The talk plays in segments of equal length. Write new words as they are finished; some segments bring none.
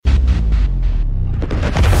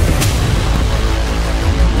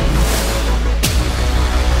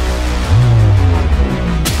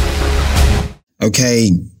Okay,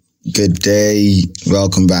 good day.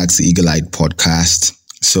 Welcome back to Eagle Eye Podcast.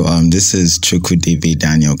 So this is Chukwudebe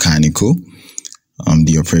Daniel Kaniko,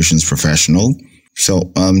 the operations professional.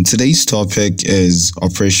 So today's topic is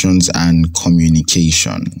operations and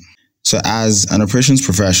communication. So as an operations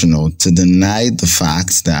professional, to deny the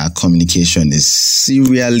fact that communication is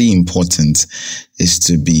serially important is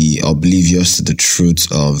to be oblivious to the truth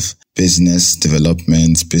of business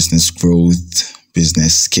development, business growth,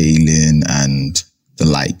 business scaling, and the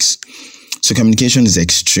likes. So communication is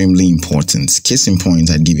extremely important. Case in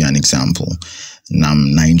point, I'd give you an example. And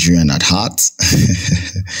I'm Nigerian at heart.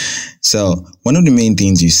 So one of the main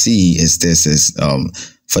things you see is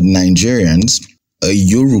for the Nigerians, a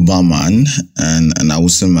Yoruba man and an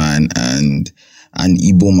Hausa man and an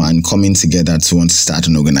Igbo man coming together to want to start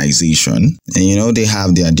an organization. And they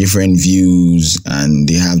have their different views and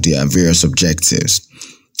they have their various objectives.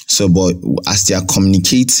 So, but as they are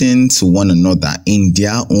communicating to one another in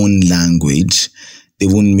their own language, they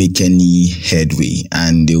won't make any headway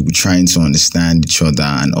and they'll be trying to understand each other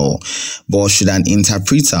and all. But should an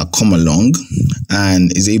interpreter come along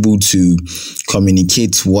and is able to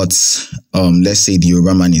communicate what, let's say the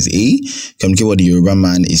Yoruba man is A, communicate what the Yoruba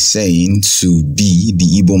man is saying to B,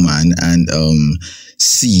 the Igbo man, and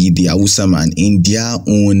C, the Hausa man in their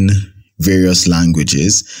own various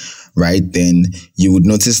languages, right? Then you would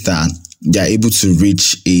notice that they're able to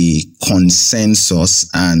reach a consensus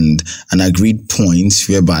and an agreed point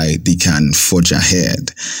whereby they can forge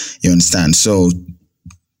ahead. You understand? So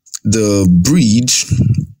the bridge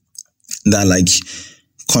that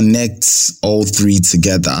connects all three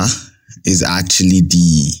together is actually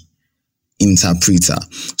the interpreter.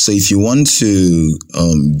 So if you want to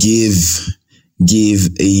give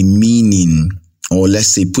a meaning, or let's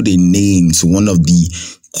say put a name to one of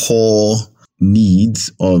the core needs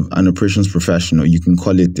of an operations professional, you can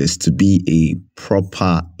call it this: to be a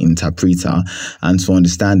proper interpreter and to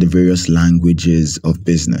understand the various languages of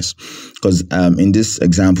business. Because in this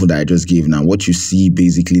example that I just gave now, what you see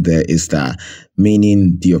basically there is that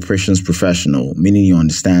meaning the operations professional, meaning he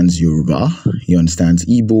understands Yoruba, he understands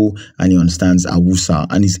Igbo, and he understands Hausa,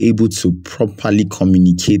 and is able to properly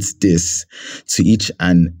communicate this to each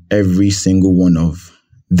and every single one of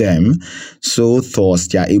them. So thus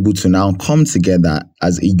they are able to now come together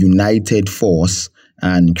as a united force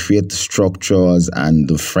and create the structures and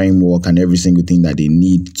the framework and every single thing that they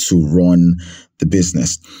need to run the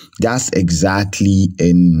business. That's exactly,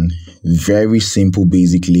 in very simple,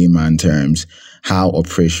 basic layman terms, how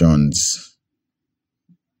operations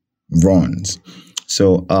runs.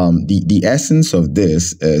 So the essence of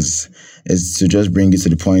this is to just bring it to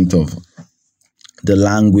the point of the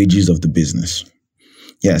languages of the business.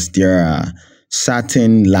 Yes, there are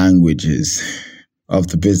certain languages of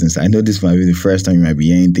the business. I know this might be the first time you might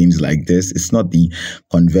be hearing things like this. It's not the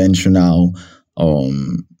conventional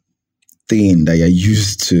thing that you're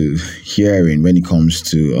used to hearing when it comes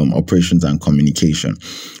to operations and communication.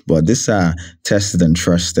 But these are tested and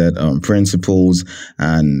trusted principles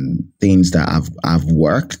and things that have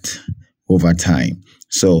worked over time.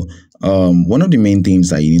 So one of the main things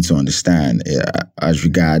that you need to understand as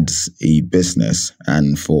regards a business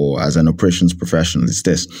and as an operations professional is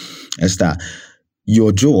that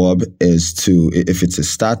your job is to, if it's a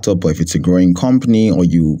startup or if it's a growing company, or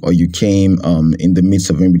you came in the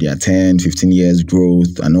midst of maybe their 10, 15 years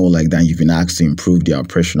growth and all like that, you've been asked to improve the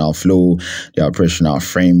operational flow, the operational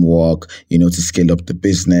framework, to scale up the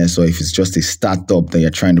business, or if it's just a startup that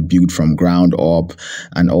you're trying to build from ground up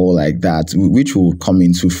and all like that, which will come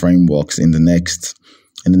into frameworks in the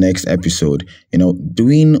next episode.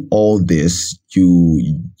 Doing all this,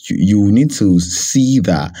 you need to see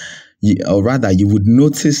that, or rather you would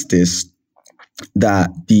notice this, that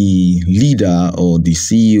the leader or the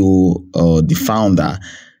CEO or the founder,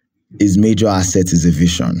 his major asset is a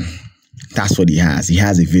vision. That's what he has. He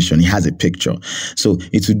has a vision. He has a picture. So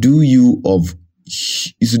it will do you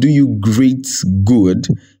great good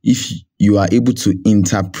if you are able to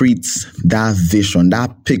interpret that vision,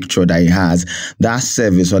 that picture that he has, that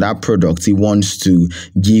service or that product he wants to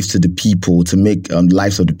give to the people to make the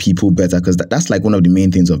lives of the people better. Because that's like one of the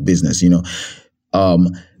main things of business.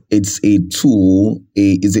 It's a tool.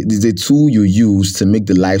 It's a tool you use to make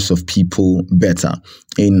the lives of people better.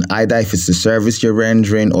 In either if it's the service you're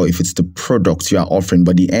rendering or if it's the product you are offering,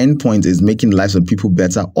 but the end point is making the lives of people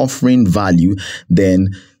better, offering value. Then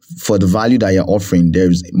for the value that you're offering,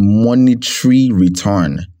 there's monetary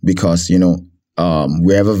return because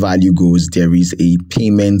wherever value goes, there is a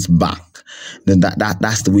payment back. Then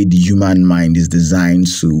that's the way the human mind is designed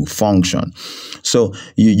to function. So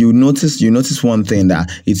you notice one thing,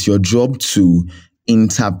 that it's your job to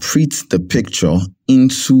interpret the picture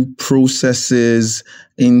into processes,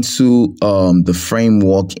 into the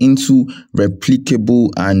framework, into replicable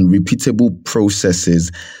and repeatable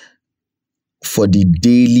processes for the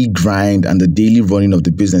daily grind and the daily running of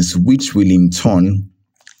the business, which will in turn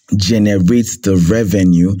generate the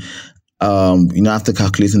revenue, after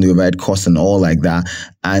calculating the overhead costs and all like that,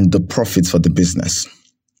 and the profits for the business.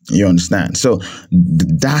 You understand? So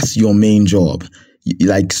that's your main job.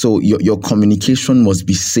 Like, so your communication must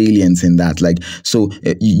be salient in that. Like, so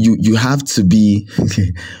you have to be,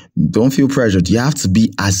 don't feel pressured. You have to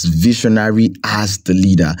be as visionary as the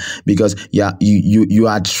leader, because you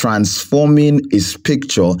are transforming his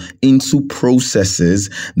picture into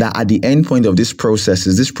processes that at the end point of these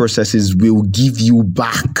processes will give you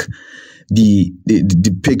back the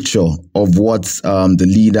picture of what the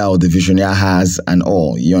leader or the visionary has and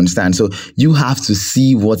all. You understand? So you have to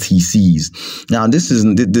see what he sees. Now, this is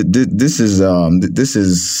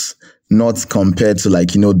not compared to,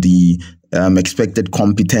 like, the expected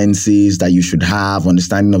competencies that you should have,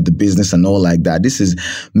 understanding of the business and all like that. This is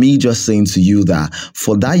me just saying to you that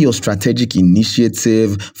for that your strategic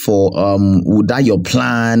initiative, for that your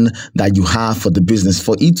plan that you have for the business,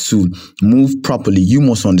 for it to move properly, you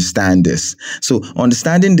must understand this. So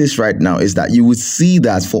understanding this right now is that you would see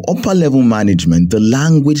that for upper level management, the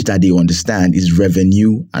language that they understand is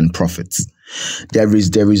revenue and profits. There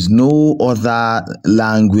is no other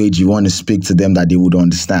language you want to speak to them that they would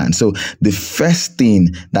understand. So the first thing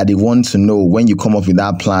that they want to know when you come up with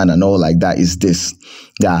that plan and all like that is this: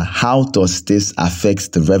 that how does this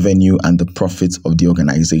affect the revenue and the profits of the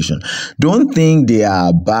organization? Don't think they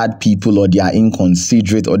are bad people or they are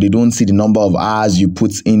inconsiderate or they don't see the number of hours you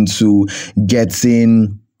put into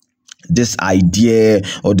getting this idea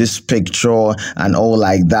or this picture and all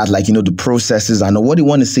like that, like, the processes. And what they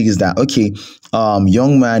want to say is that, okay,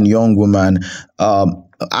 young man, young woman,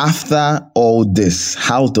 after all this,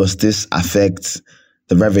 how does this affect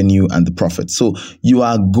the revenue and the profit? So you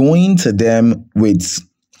are going to them with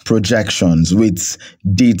projections, with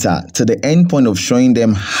data, to the end point of showing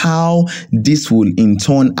them how this will in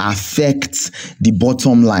turn affect the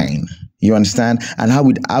bottom line. You understand? And how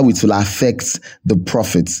it will affect the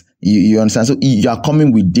profits. You understand? So you are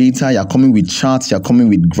coming with data, you're coming with charts, you're coming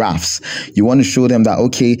with graphs. You want to show them that,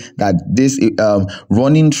 okay, that this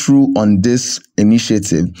running through on this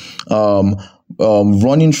initiative,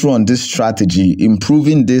 running through on this strategy,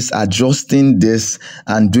 improving this, adjusting this,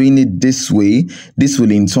 and doing it this way, this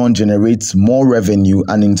will in turn generate more revenue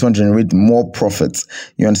and in turn generate more profits.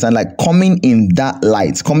 You understand? Like, coming in that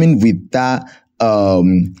light, coming with that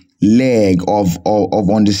leg of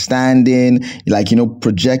understanding, like,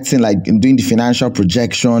 projecting, like doing the financial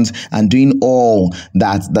projections and doing all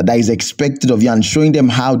that is expected of you, and showing them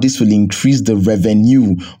how this will increase the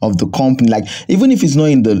revenue of the company. Like, even if it's not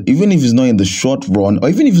in the short run, or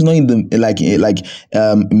even if it's not in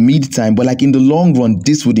the mid time, but like in the long run,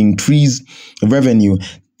 this would increase revenue.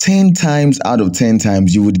 10 times out of 10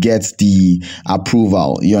 times you would get the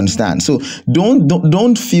approval. You understand? So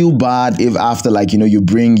don't feel bad if after, like, you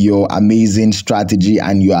bring your amazing strategy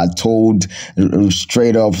and you are told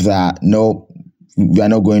straight up that no, we are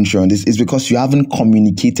not going through on this. It's because you haven't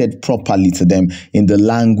communicated properly to them in the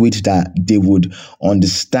language that they would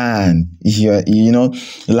understand.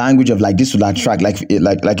 The language of, like, this will attract, like if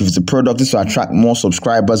it's a product, this will attract more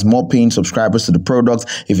subscribers, more paying subscribers to the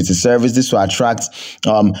product. If it's a service, this will attract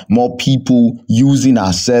more people using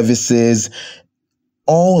our services.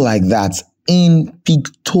 All like that in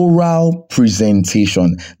pictorial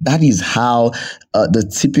presentation. That is how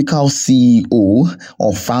the typical CEO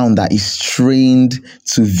or founder is trained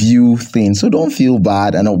to view things. So don't feel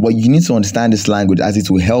bad. And what you need to understand this language, as it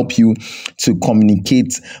will help you to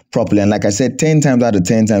communicate properly. And like I said, 10 times out of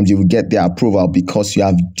 10 times, you will get the approval because you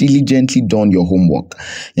have diligently done your homework.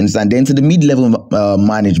 You understand? Then to the mid-level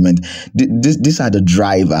management, these are the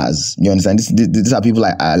drivers. You understand? These are people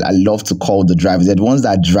I love to call the drivers. They're the ones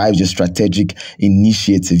that drive your strategic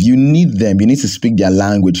initiative. You need them. You need to speak their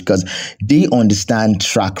language because they understand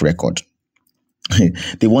track record.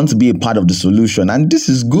 They want to be a part of the solution. And this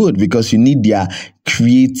is good because you need their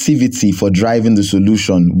creativity for driving the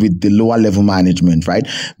solution with the lower level management, right?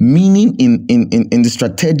 Meaning in the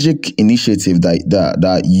strategic initiative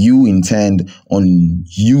that you intend on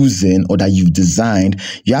using or that you've designed,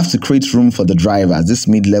 you have to create room for the drivers, this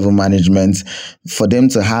mid-level management, for them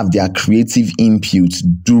to have their creative input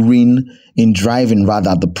in driving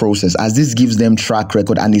the process, as this gives them track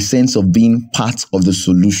record and a sense of being part of the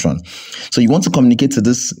solution. So you want to communicate to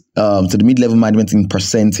this to the mid-level management in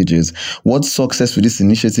percentages. What success with this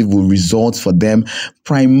initiative will result for them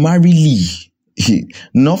primarily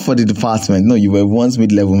not for the department. No, you were once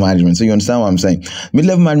mid-level management. So you understand what I'm saying?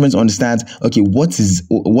 Mid-level management understands, okay, what is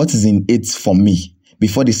in it for me?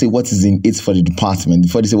 Before they say what is in it for the department,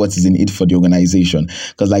 before they say what is in it for the organization.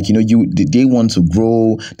 Because they want to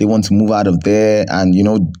grow, they want to move out of there, and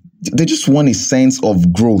they just want a sense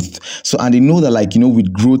of growth. So, and they know that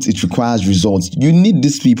with growth, it requires results. You need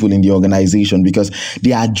these people in the organization because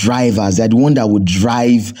they are drivers. They're the one that would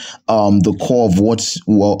drive the core of what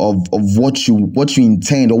you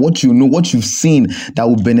intend, or what you've seen that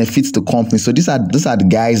will benefit the company. So these are the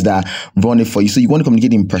guys that run it for you. So you want to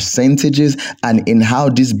communicate in percentages and in how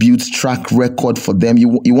this builds track record for them.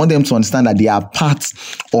 You want them to understand that they are part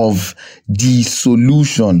of the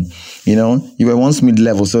solution. You were once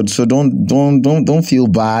mid-level, so don't feel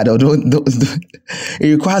bad, or don't.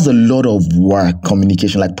 It requires a lot of work,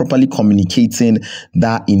 communication, like properly communicating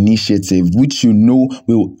that initiative, which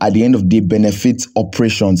will at the end of the day benefit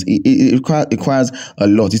operations. It requires a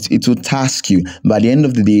lot. It will task you, but at the end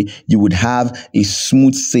of the day, you would have a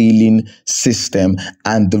smooth sailing system,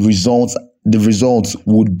 and the results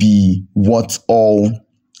would be what all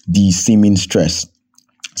the seeming stress.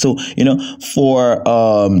 So, for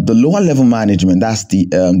the lower level management, that's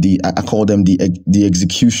I call them the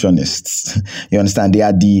executionists. You understand? They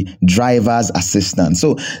are the driver's assistants.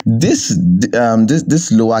 So this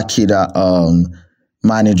lower cadre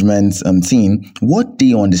management team, what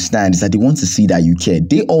they understand is that they want to see that you care.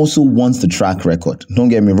 They also want the track record. Don't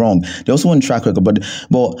get me wrong. They also want track record, but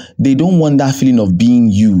they don't want that feeling of being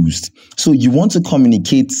used. So you want to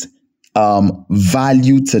communicate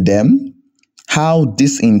value to them. How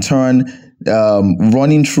this in turn,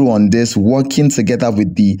 running through on this, working together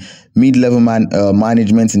with the mid-level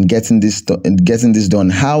management and getting this done.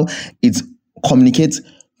 How it communicates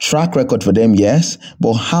track record for them, yes,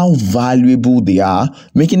 but how valuable they are,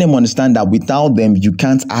 making them understand that without them, you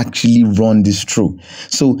can't actually run this through.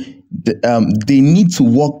 So they need to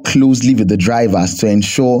work closely with the drivers to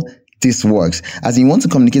ensure this works. As you want to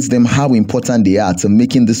communicate to them how important they are to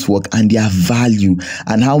making this work and their value,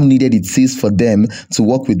 and how needed it is for them to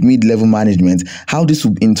work with mid-level management, how this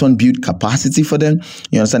will in turn build capacity for them.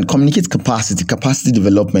 You understand? Communicate capacity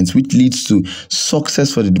development, which leads to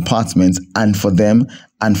success for the department and for them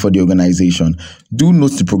and for the organization. Do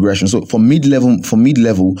note the progression. So for mid-level,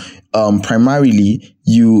 primarily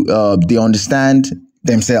they understand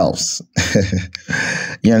themselves.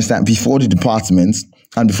 You understand? Before the department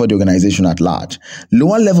and before the organization at large.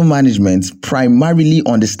 Lower level management primarily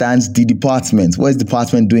understands the department. What is the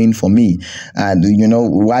department doing for me? And,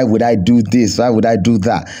 why would I do this? Why would I do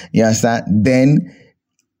that? You understand? Then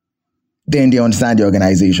they understand the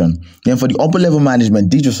organization. Then for the upper level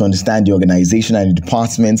management, they just understand the organization and the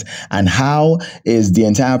department, and how is the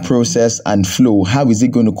entire process and flow. How is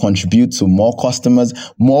it going to contribute to more customers,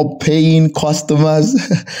 more paying customers,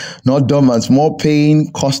 not dormants, more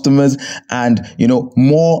paying customers, and,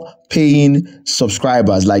 more paying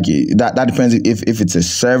subscribers. Like that depends if it's a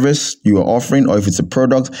service you are offering or if it's a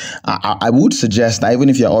product. I would suggest that even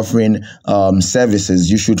if you're offering services,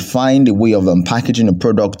 you should find a way of packaging a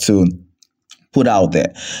product to put out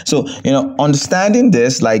there. So, understanding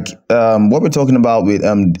this, like what we're talking about with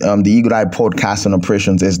the Eagle Eye podcast on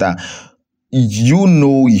operations, is that you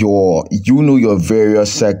know your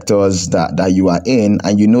various sectors that you are in,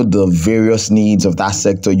 and the various needs of that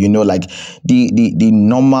sector. Like the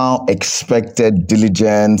normal expected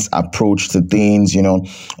diligence approach to things.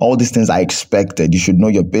 All these things are expected. You should know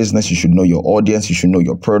your business, you should know your audience, you should know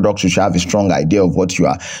your products, you should have a strong idea of what you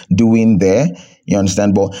are doing there. You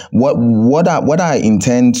understand? But what I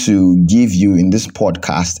intend to give you in this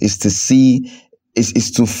podcast is to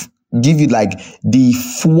give you like the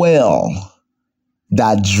fuel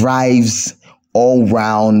that drives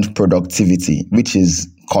all-round productivity, which is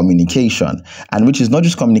communication, and which is not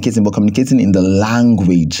just communicating, but communicating in the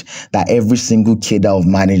language that every single cadre of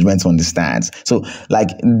management understands. So like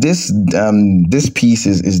this piece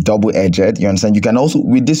is double-edged. You understand? You can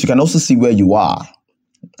also see where you are.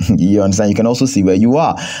 You understand? You can also see where you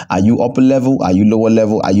are. Are you upper level? Are you lower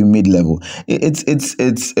level? Are you mid level? It's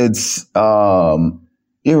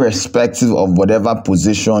irrespective of whatever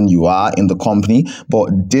position you are in the company.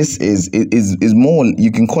 But this is more,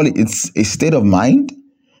 you can call it's a state of mind.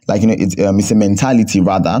 Like, it's a mentality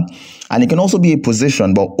rather. And it can also be a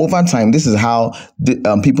position, but over time, this is how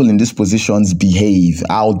people in these positions behave,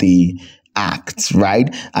 how they act, right?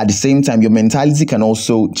 At the same time, your mentality can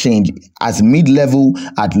also change. As mid-level,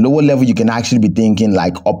 at lower level, you can actually be thinking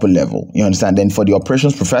like upper level. You understand? Then for the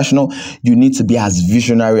operations professional, you need to be as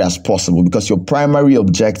visionary as possible, because your primary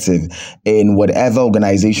objective in whatever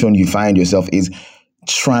organization you find yourself is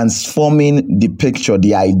transforming the picture,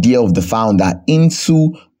 the idea of the founder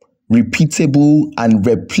into repeatable and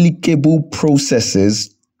replicable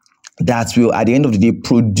processes that will, at the end of the day,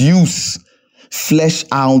 flesh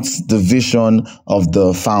out the vision of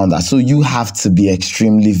the founder. So you have to be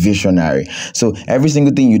extremely visionary. So every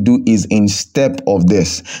single thing you do is in step of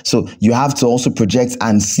this. So you have to also project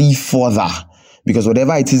and see further. Because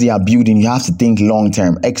whatever it is you are building, you have to think long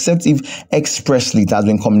term, except if expressly it has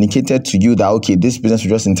been communicated to you that, okay, this business, we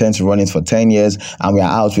just intend to run it for 10 years and we are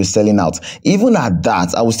out, we're selling out. Even at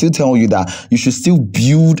that, I will still tell you that you should still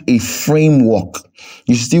build a framework.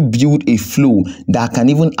 You should still build a flow that can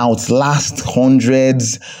even outlast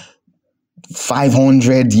hundreds,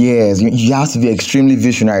 500 years. You have to be extremely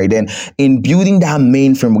visionary. Then in building that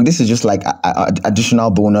main framework, this is just like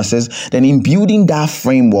additional bonuses. Then in building that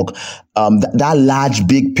framework, that large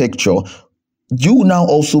big picture, you now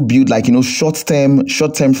also build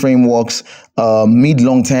short-term frameworks,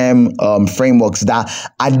 mid-long-term frameworks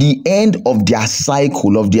that at the end of their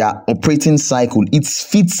cycle, of their operating cycle, it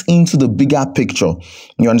fits into the bigger picture.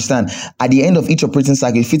 You understand? At the end of each operating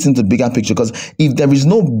cycle, it fits into the bigger picture, because if there is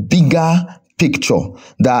no bigger picture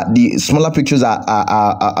that the smaller pictures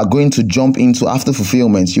are going to jump into after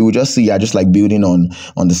fulfillment, you will just see you're just like building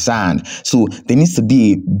on the sand. So there needs to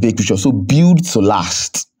be a big picture. So build to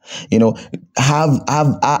last. Have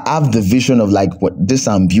the vision of like, what this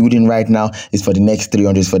I'm building right now is for the next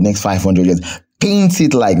 300, for the next 500 years. Paint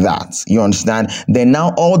it like that. You understand? Then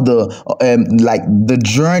now all the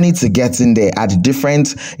journey to getting there at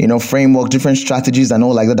different, framework, different strategies and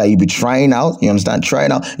all like that you'll be trying out. You understand? Try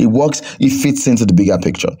it out. It works. It fits into the bigger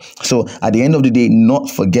picture. So at the end of the day, not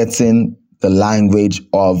forgetting the language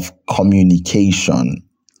of communication.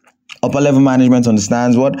 Upper level management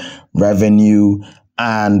understands what? Revenue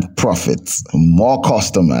and profits, more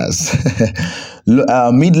customers.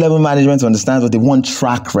 Mid-level management understands what they want: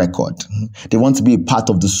 track record. They want to be a part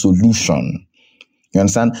of the solution. You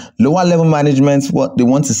understand? Lower level management, what they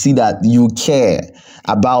want to see that you care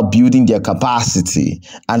about building their capacity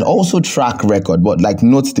and also track record, but like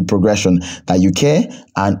note the progression that you care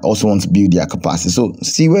and also want to build their capacity. So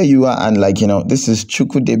see where you are, and this is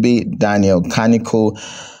Chukwudebe Daniel Kaniko.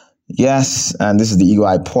 Yes, and this is the Eagle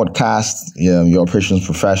Eye Podcast, your operations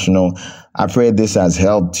professional. I pray this has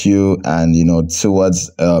helped you and, towards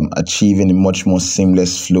achieving a much more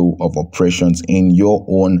seamless flow of operations in your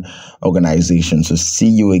own organization. So see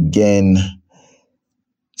you again.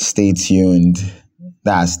 Stay tuned.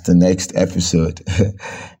 That's the next episode.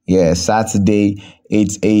 Saturday,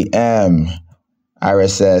 8 a.m.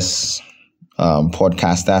 RSS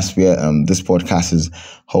podcast. That's where this podcast is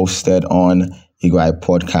hosted on Eagle Eye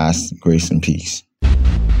Podcast. Grace and peace.